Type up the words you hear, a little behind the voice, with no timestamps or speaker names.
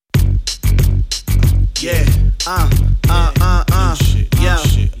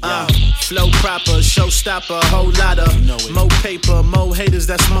Flow proper, showstopper, whole lot of more paper, more haters,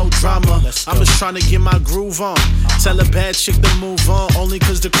 that's more drama. I'm just trying to get my groove on. Tell a bad chick to move on, only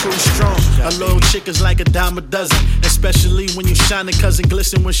cause the crew's strong. A little chick is like a dime a dozen, especially when you shining, cousin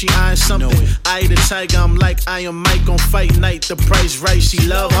glisten when she eyeing something. I ain't a tiger, I'm like I am Mike on fight night. The price right, she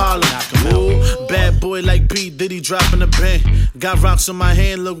love Harlem. Ooh, bad boy like P. Diddy dropping the pen. Got rocks on my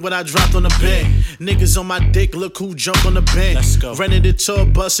hand, look what I dropped on the pen. Niggas on my dick, look who jumped on the pen. Rented the tour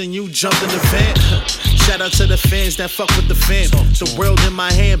bus and you jumped in the van. Shout out to the fans that fuck with the fam. The world in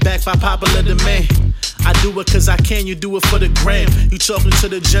my hand, back by popular demand. I do it cause I can, you do it for the gram. You talking to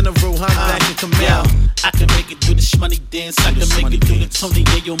the general, I'm back in command. I can make it do the money dance. I can make it do the Tony,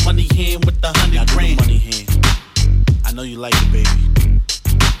 yeah, your money hand with the 100 grand. Money hand. I know you like it, baby.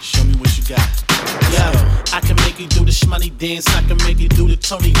 Show me what you got. I can make it do the money dance. I can make it do the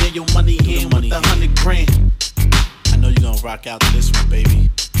Tony, yeah, your money hand with the 100 grand. I know you gonna rock out to this one, baby.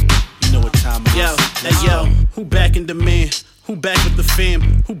 You know what time it is. Who back in demand? Who back with the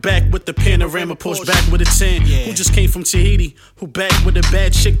fam? Who back with the panorama Porsche? Back with a 10? Who just came from Tahiti? Who back with a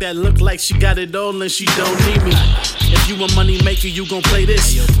bad chick that look like she got it all and she don't need me? If you a money maker, you gon' play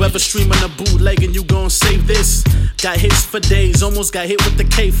this. Whoever streaming a bootleg and you gon' save this. Got hits for days, almost got hit with the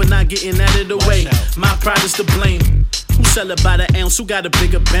K for not getting out of the way. My pride is to blame. Who sell it by the ounce? Who got a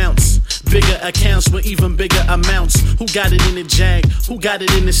bigger bounce? Bigger accounts with even bigger amounts. Who got it in the jag? Who got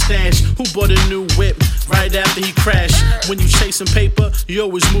it in the stash? Who bought a new whip right after he crashed? When you chasing paper, you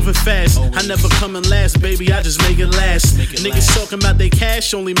always moving fast. I never come in last, baby, I just make it last. Niggas talking about they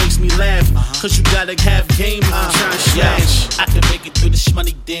cash only makes me laugh. Cause you gotta have game if you trying to slash. I can make it do the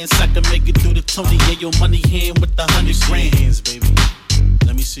money dance. I can make it do the Tony, yeah, your money hand with the 100 grand. Hands, baby.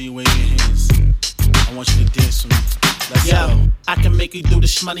 Let me see you wave your hands. I want you to dance with me. I can make it do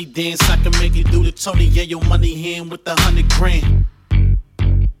the money dance. I can make it do the Tony, yeah, your money hand with the 100 grand.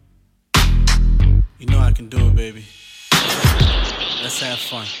 You know I can do it, baby. Let's have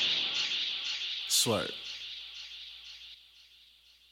fun. Swear.